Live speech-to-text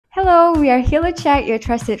Hello, we are HaloCheck, your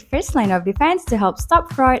trusted first line of defense to help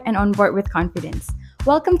stop fraud and onboard with confidence.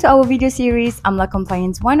 Welcome to our video series, AMLA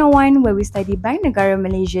Compliance 101, where we study Bank Negara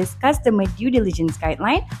Malaysia's customer due diligence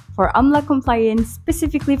guideline for AMLA compliance,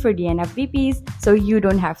 specifically for DNF VPs, so you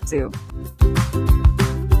don't have to.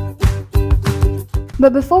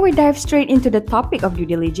 But before we dive straight into the topic of due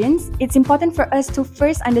diligence, it's important for us to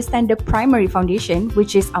first understand the primary foundation,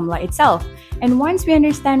 which is AMLA itself. And once we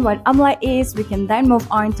understand what AMLA is, we can then move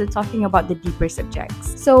on to talking about the deeper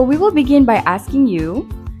subjects. So we will begin by asking you,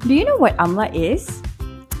 do you know what AMLA is?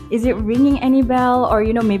 Is it ringing any bell? Or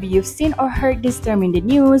maybe you've seen or heard this term in the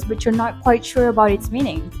news, but you're not quite sure about its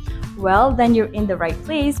meaning. Well, then you're in the right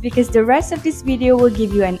place because the rest of this video will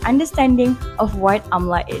give you an understanding of what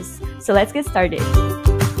AMLA is. So let's get started.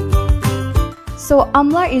 So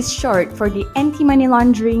AMLA is short for the Anti-Money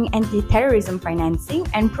Laundering, Anti-Terrorism Financing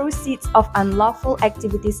and Proceeds of Unlawful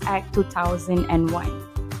Activities Act 2001.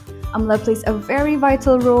 AMLA plays a very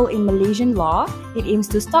vital role in Malaysian law. It aims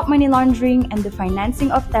to stop money laundering and the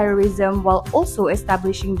financing of terrorism while also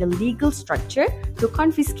establishing the legal structure to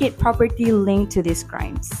confiscate property linked to these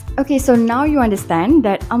crimes. Okay, so now you understand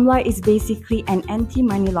that AMLA is basically an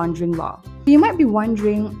anti-money laundering law. You might be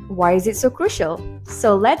wondering, why is it so crucial?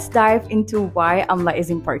 So let's dive into why AMLA is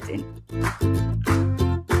important.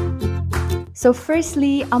 So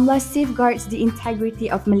firstly, AMLA safeguards the integrity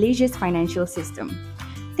of Malaysia's financial system.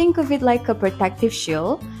 Think of it like a protective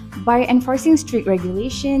shield. By enforcing strict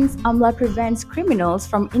regulations, AMLA prevents criminals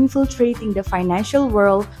from infiltrating the financial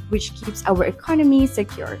world, which keeps our economy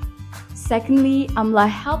secure. Secondly, AMLA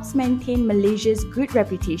helps maintain Malaysia's good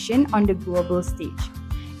reputation on the global stage.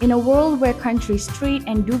 In a world where countries trade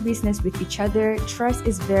and do business with each other, trust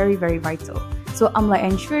is very, very vital. So AMLA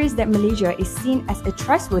ensures that Malaysia is seen as a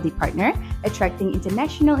trustworthy partner, attracting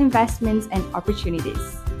international investments and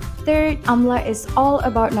opportunities. Third, AMLA is all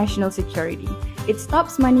about national security. It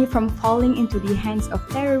stops money from falling into the hands of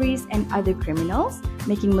terrorists and other criminals,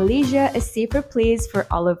 making Malaysia a safer place for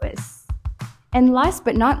all of us. And last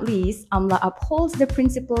but not least, AMLA upholds the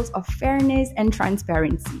principles of fairness and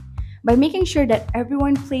transparency. By making sure that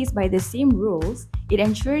everyone plays by the same rules, it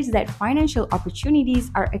ensures that financial opportunities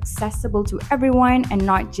are accessible to everyone and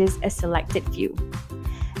not just a selected few.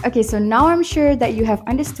 Okay, so now I'm sure that you have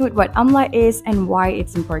understood what AMLA is and why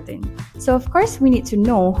it's important. So of course, we need to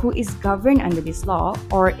know who is governed under this law,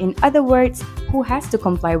 or in other words, who has to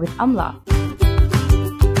comply with AMLA.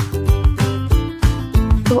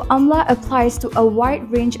 So AMLA applies to a wide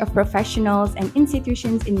range of professionals and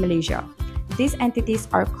institutions in Malaysia. These entities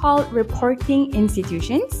are called reporting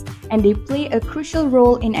institutions, and they play a crucial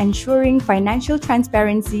role in ensuring financial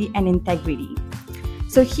transparency and integrity.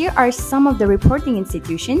 So here are some of the reporting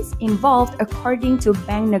institutions involved according to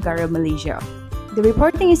Bank Negara Malaysia. The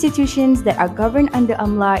reporting institutions that are governed under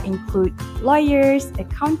AMLA include lawyers,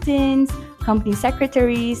 accountants, company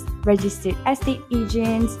secretaries, registered estate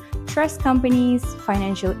agents, trust companies,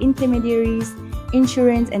 financial intermediaries,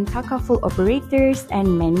 insurance and takaful operators,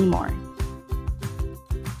 and many more.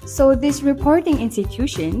 So these reporting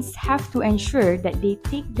institutions have to ensure that they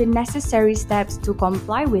take the necessary steps to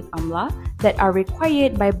comply with AMLA that are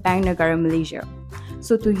required by Bank Negara Malaysia.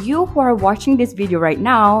 So to you who are watching this video right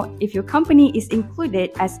now, if your company is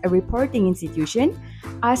included as a reporting institution,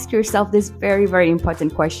 ask yourself this very, very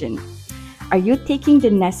important question. Are you taking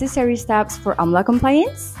the necessary steps for AMLA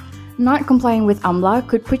compliance? Not complying with AMLA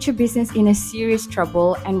could put your business in a serious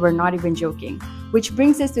trouble, and we're not even joking. Which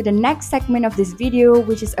brings us to the next segment of this video,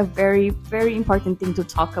 which is a very, very important thing to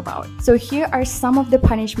talk about. So here are some of the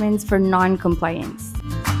punishments for non-compliance.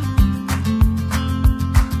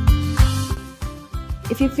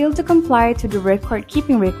 If you fail to comply to the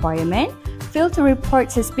record-keeping requirement, fail to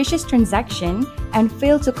report suspicious transaction, and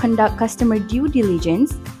fail to conduct customer due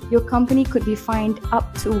diligence, your company could be fined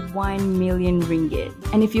up to 1 million ringgit.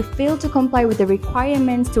 And if you fail to comply with the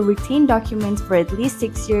requirements to retain documents for at least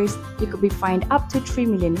 6 years, you could be fined up to 3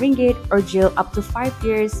 million ringgit or jail up to 5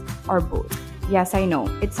 years or both. Yes, I know,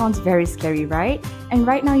 it sounds very scary, right? And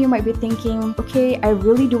right now you might be thinking, okay, I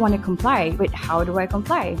really do want to comply, but how do I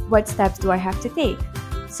comply? What steps do I have to take?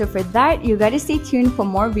 So for that, you gotta stay tuned for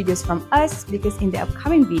more videos from us because in the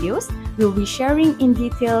upcoming videos, we'll be sharing in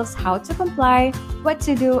details how to comply, what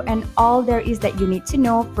to do, and all there is that you need to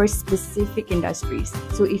know for specific industries.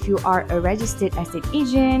 So if you are a registered estate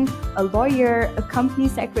agent, a lawyer, a company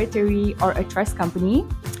secretary, or a trust company,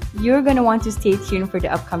 you're gonna want to stay tuned for the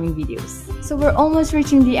upcoming videos. So we're almost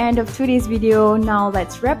reaching the end of today's video. Now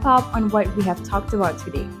let's wrap up on what we have talked about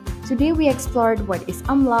today. Today we explored what is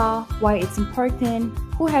AMLA, why it's important,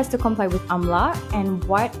 who has to comply with AMLA, and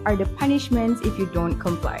what are the punishments if you don't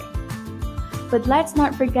comply. But let's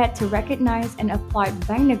not forget to recognize and applaud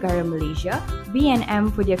Bank Negara Malaysia,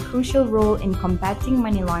 BNM, for their crucial role in combating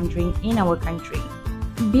money laundering in our country.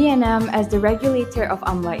 BNM, as the regulator of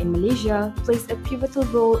AMLA in Malaysia, plays a pivotal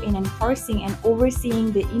role in enforcing and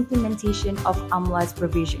overseeing the implementation of AMLA's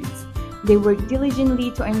provisions. They work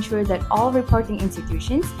diligently to ensure that all reporting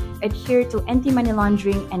institutions adhere to anti-money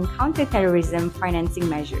laundering and counter-terrorism financing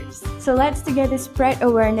measures. So let's together spread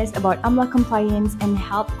awareness about AMLA compliance and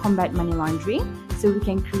help combat money laundering so we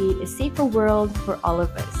can create a safer world for all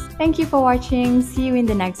of us. Thank you for watching. See you in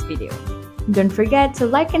the next video. Don't forget to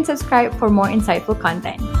like and subscribe for more insightful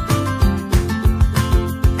content.